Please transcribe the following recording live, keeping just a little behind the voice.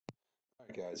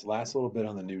Guys, last little bit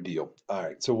on the New Deal. All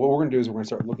right, so what we're going to do is we're going to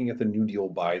start looking at the New Deal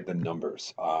by the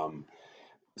numbers.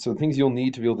 So the things you'll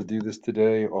need to be able to do this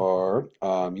today are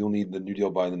you'll need the New Deal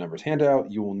by the numbers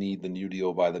handout. You will need the New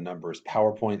Deal by the numbers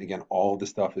PowerPoint. Again, all of the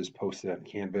stuff is posted on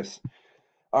Canvas.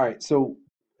 All right, so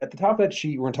at the top of that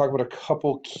sheet, we're going to talk about a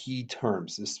couple key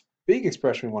terms. This big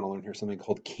expression we want to learn here, something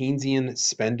called Keynesian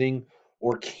spending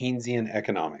or Keynesian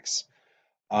economics.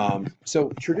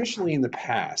 So traditionally in the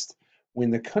past, when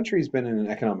the country's been in an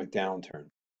economic downturn,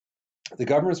 the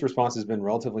government's response has been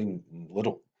relatively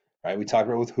little, right? We talked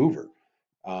about it with Hoover.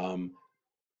 Um,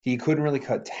 he couldn't really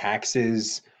cut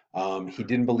taxes. He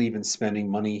didn't believe in spending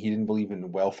money. He didn't believe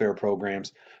in welfare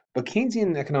programs. But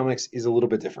Keynesian economics is a little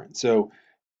bit different. So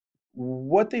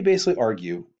what they basically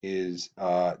argue is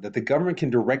that the government can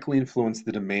directly influence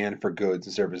the demand for goods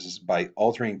and services by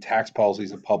altering tax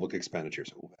policies and public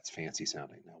expenditures. Oh, that's fancy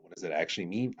sounding. Now, what does it actually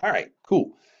mean? All right,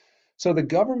 cool. So the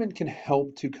government can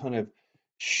help to kind of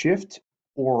shift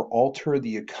or alter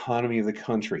the economy of the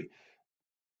country.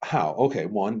 How? Okay,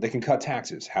 one, they can cut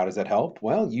taxes. How does that help?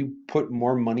 Well, you put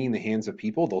more money in the hands of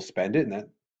people, they'll spend it, and that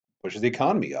pushes the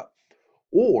economy up.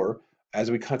 Or, as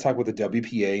we kind of talk about the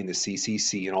WPA and the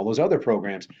CCC and all those other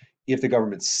programs, if the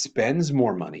government spends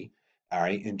more money, all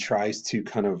right, and tries to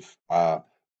kind of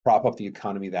prop up the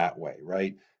economy that way,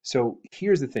 right? So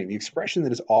here's the thing: the expression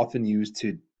that is often used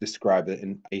to describe it,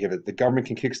 and I have it, the government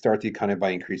can kickstart the economy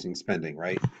by increasing spending,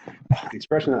 right? The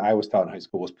expression that I was taught in high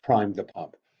school was prime the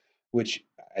pump, which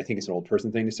I think is an old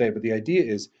person thing to say, but the idea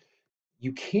is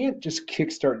you can't just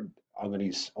kickstart. I'm going to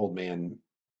use old man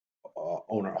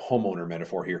owner homeowner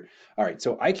metaphor here. All right,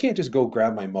 so I can't just go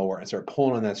grab my mower and start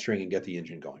pulling on that string and get the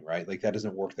engine going, right? Like that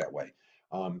doesn't work that way.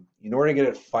 In order to get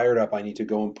it fired up, I need to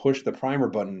go and push the primer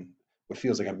button, what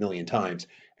feels like a million times,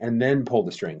 and then pull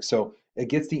the string. So it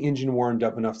gets the engine warmed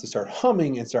up enough to start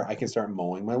humming and I can start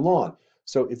mowing my lawn.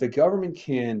 So if the government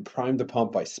can prime the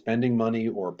pump by spending money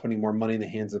or putting more money in the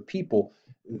hands of people,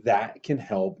 that can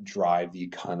help drive the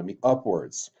economy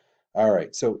upwards. All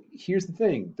right, so here's the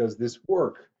thing. Does this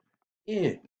work?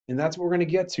 Eh, and that's what we're going to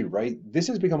get to, right? This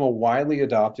has become a widely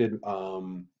adopted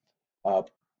uh,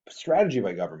 strategy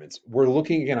by governments. We're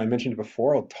looking again, I mentioned it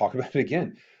before, I'll talk about it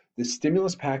again. The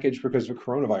stimulus package because of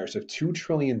coronavirus of $2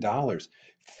 trillion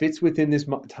fits within this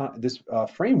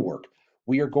framework.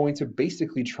 We are going to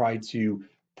basically try to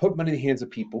put money in the hands of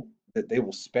people that they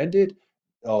will spend it.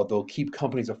 They'll keep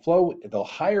companies afloat. They'll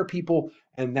hire people,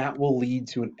 and that will lead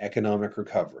to an economic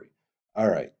recovery. All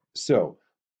right. So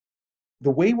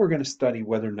the way we're going to study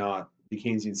whether or not the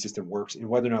Keynesian system works and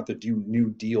whether or not the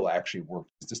New Deal actually works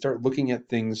is to start looking at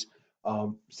things,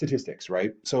 statistics,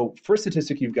 right? So, first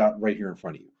statistic you've got right here in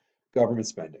front of you, government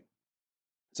spending.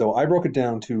 So I broke it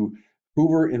down to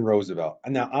Hoover and Roosevelt.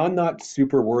 And now I'm not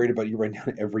super worried about you writing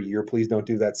down every year. Please don't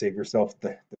do that. Save yourself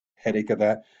the headache of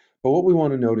that. But what we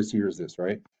want to notice here is this,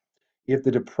 right? If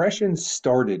the Depression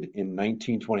started in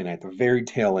 1929, at the very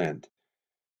tail end,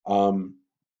 um,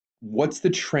 what's the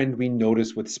trend we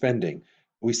notice with spending?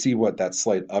 We see what that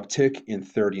slight uptick in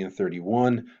 30 and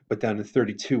 31, but down in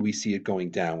 32, we see it going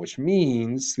down, which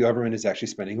means the government is actually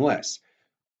spending less.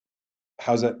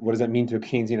 What does that mean to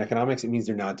Keynesian economics? It means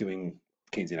they're not doing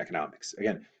Keynesian economics.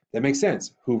 Again, that makes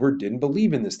sense. Hoover didn't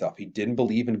believe in this stuff. He didn't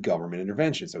believe in government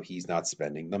intervention, so he's not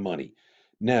spending the money.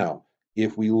 Now,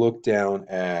 if we look down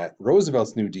at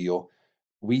Roosevelt's New Deal,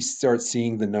 we start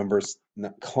seeing the numbers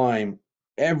climb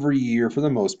every year for the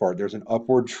most part. There's an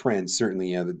upward trend,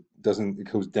 certainly. Yeah,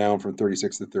 it goes down from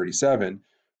 36 to 37,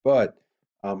 but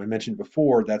I mentioned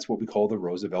before that's what we call the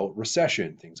Roosevelt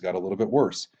recession. Things got a little bit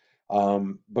worse.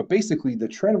 But basically, the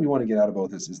trend we want to get out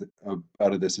of this is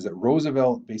that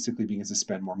Roosevelt basically begins to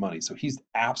spend more money. So he's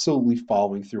absolutely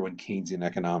following through on Keynesian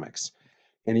economics.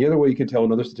 And the other way you can tell,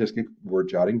 another statistic we're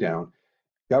jotting down,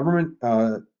 government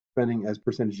spending as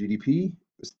percentage of GDP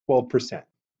was 12%.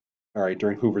 All right,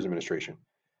 during Hoover's administration.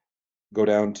 Go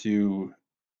down to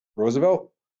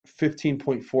Roosevelt,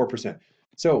 15.4%.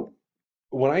 So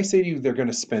when I say to you they're going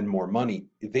to spend more money,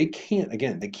 they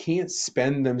can't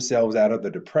spend themselves out of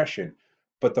the depression,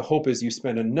 but the hope is you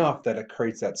spend enough that it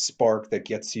creates that spark that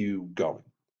gets you going.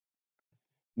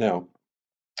 Now,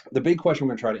 the big question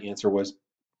we're going to try to answer was,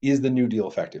 is the New Deal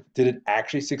effective? Did it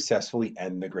actually successfully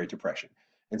end the Great Depression?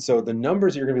 And so the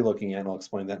numbers you're going to be looking at, and I'll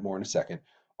explain that more in a second,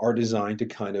 are designed to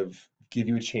kind of give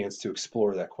you a chance to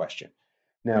explore that question.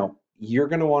 Now, you're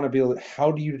going to want to be able to,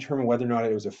 how do you determine whether or not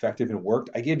it was effective and worked?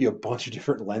 I gave you a bunch of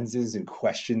different lenses and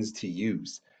questions to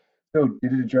use. So,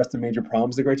 did it address the major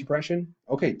problems of the Great Depression?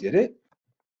 Okay, did it?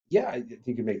 Yeah, I think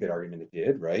you can make that argument it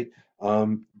did, right?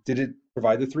 Did it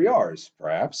provide the three R's?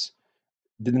 Perhaps.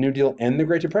 Did the New Deal end the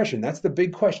Great Depression? That's the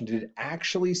big question. Did it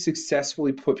actually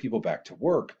successfully put people back to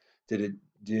work? Did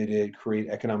it create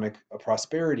economic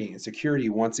prosperity and security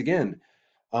once again?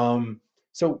 Um,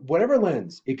 so whatever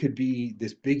lens, it could be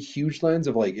this big, huge lens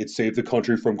of like it saved the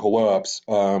country from collapse,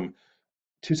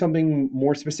 to something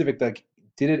more specific, like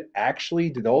did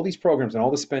all these programs and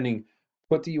all the spending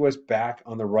put the US back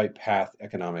on the right path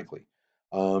economically?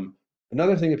 Um,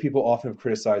 Another thing that people often have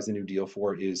criticized the New Deal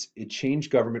for is it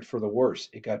changed government for the worse.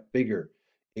 It got bigger.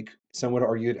 Some would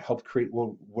argue it helped create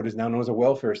what is now known as a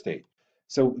welfare state.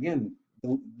 So again,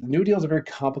 the New Deal is a very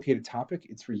complicated topic.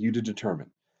 It's for you to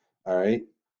determine. All right.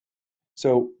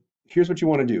 So here's what you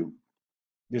want to do.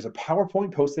 There's a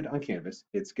PowerPoint posted on Canvas.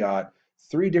 It's got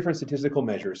 3 different statistical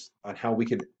measures on how we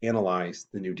can analyze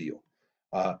the New Deal.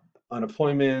 Uh,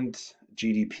 Unemployment,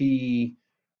 GDP,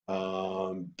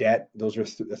 debt. Those are,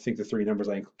 I think, the 3 numbers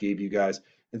I gave you guys.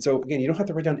 And so again, you don't have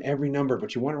to write down every number,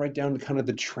 but you want to write down kind of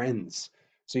the trends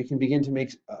so you can begin to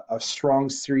make a strong,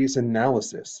 serious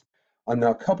analysis on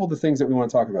a couple of the things that we want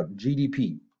to talk about.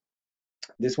 GDP.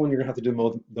 This one you're going to have to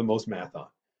do the most math on.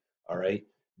 All right.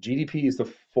 GDP is the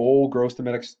full gross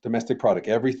domestic product,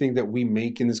 everything that we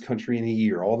make in this country in a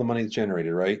year, all the money that's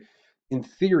generated, right? In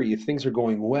theory, if things are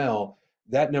going well,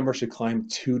 that number should climb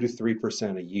 2 to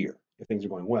 3% a year if things are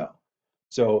going well.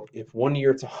 So if one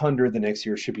year it's 100, the next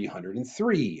year should be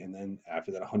 103, and then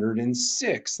after that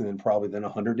 106, and then probably then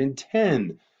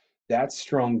 110. That's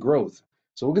strong growth.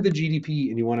 So look at the GDP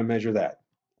and you want to measure that.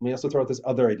 Let me also throw out this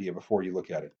other idea before you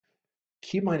look at it.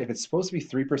 Keep in mind, if it's supposed to be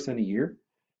 3% a year,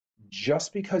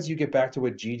 just because you get back to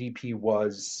what GDP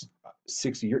was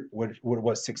 6 years, what it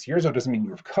was 6 years ago, doesn't mean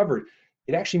you've recovered.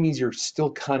 It actually means you're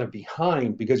still kind of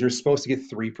behind because you're supposed to get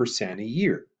 3% a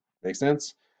year. Make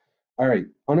sense? All right,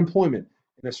 unemployment.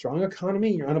 In a strong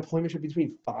economy, your unemployment should be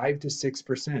between 5 to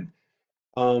 6%.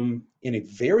 In a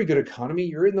very good economy,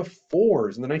 you're in the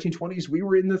fours. In the 1920s, we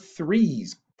were in the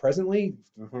threes. Presently,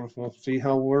 we'll see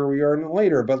where we are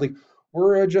later, but like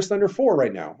we're just under 4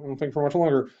 right now. I don't think for much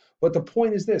longer. But the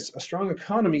point is this: a strong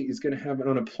economy is going to have an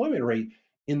unemployment rate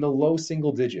in the low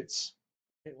single digits.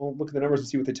 Okay, well, look at the numbers and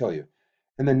see what they tell you.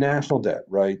 And then national debt,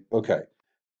 right? Okay.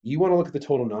 You want to look at the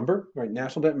total number, right?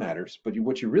 National debt matters, but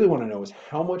what you really want to know is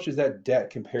how much is that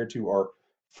debt compared to our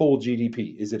full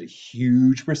GDP? Is it a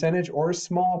huge percentage or a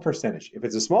small percentage? If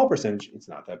it's a small percentage, it's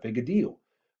not that big a deal.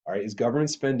 All right, is the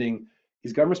government spending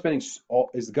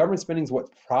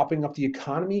what's propping up the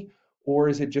economy, or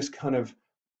is it just kind of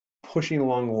pushing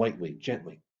along lightly,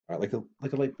 gently, all right,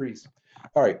 like a light breeze?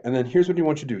 All right, and then here's what you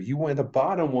want to do. You want at the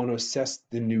bottom want to assess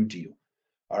the New Deal.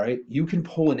 All right, you can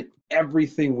pull in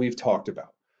everything we've talked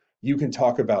about. You can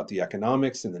talk about the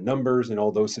economics and the numbers and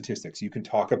all those statistics. You can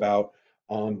talk about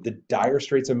the dire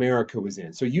straits America was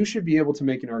in. So you should be able to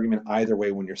make an argument either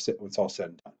way when it's all said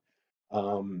and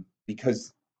done.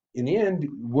 Because in the end,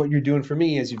 what you're doing for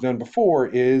me, as you've done before,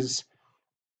 is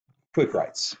quick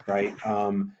writes, right?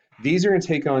 These are going to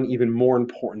take on even more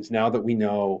importance now that we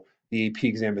know the AP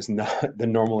exam is not the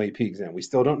normal AP exam. We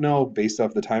still don't know, based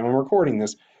off the time I'm recording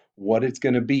this, what it's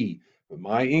going to be. But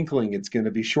my inkling, it's going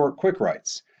to be short quick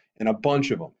writes and a bunch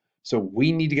of them. So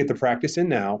we need to get the practice in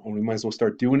now, and we might as well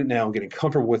start doing it now and getting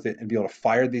comfortable with it and be able to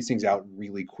fire these things out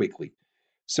really quickly.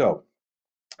 So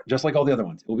just like all the other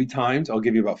ones, it will be timed. I'll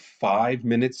give you about 5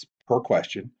 minutes per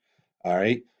question. All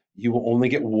right. You will only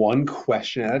get one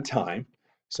question at a time.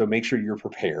 So make sure you're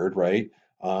prepared, right?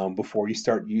 Before you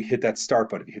start, you hit that start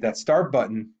button. If you hit that start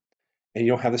button and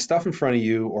you don't have the stuff in front of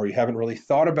you, or you haven't really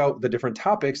thought about the different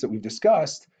topics that we've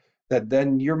discussed, that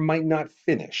then you might not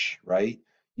finish, right?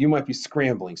 You might be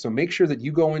scrambling. So make sure that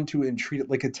you go into it and treat it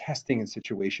like a testing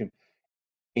situation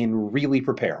and really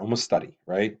prepare, almost study,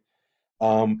 right?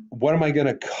 What am I going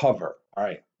to cover? All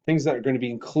right, things that are going to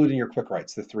be included in your quick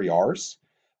writes, the 3 R's.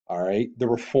 All right, the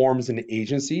reforms and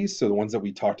agencies, so the ones that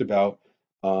we talked about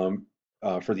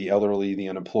for the elderly, the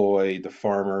unemployed, the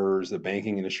farmers, the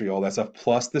banking industry, all that stuff,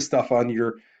 plus the stuff on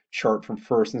your chart from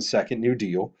first and second New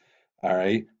Deal. All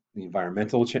right, the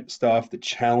environmental stuff, the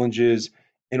challenges,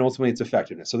 and ultimately its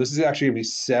effectiveness. So this is actually going to be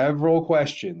several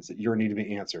questions that you're going to need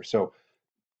to answer. So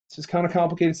this is kind of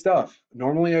complicated stuff.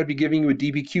 Normally, I'd be giving you a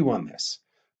DBQ on this,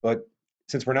 but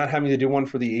since we're not having to do one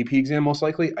for the AP exam, most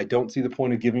likely, I don't see the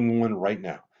point of giving one right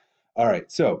now. All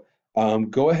right, so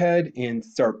go ahead and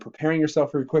start preparing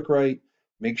yourself for your quick write.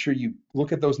 Make sure you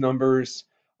look at those numbers.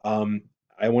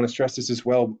 I want to stress this as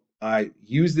well. I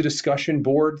use the discussion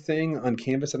board thing on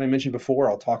Canvas that I mentioned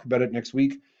before. I'll talk about it next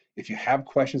week. If you have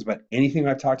questions about anything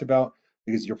I've talked about,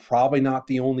 because you're probably not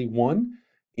the only one,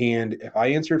 and if I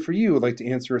answer it for you, I'd like to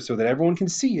answer it so that everyone can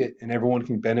see it and everyone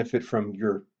can benefit from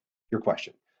your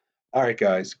question. All right,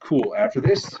 guys, cool. After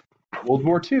this, World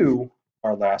War II,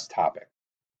 our last topic.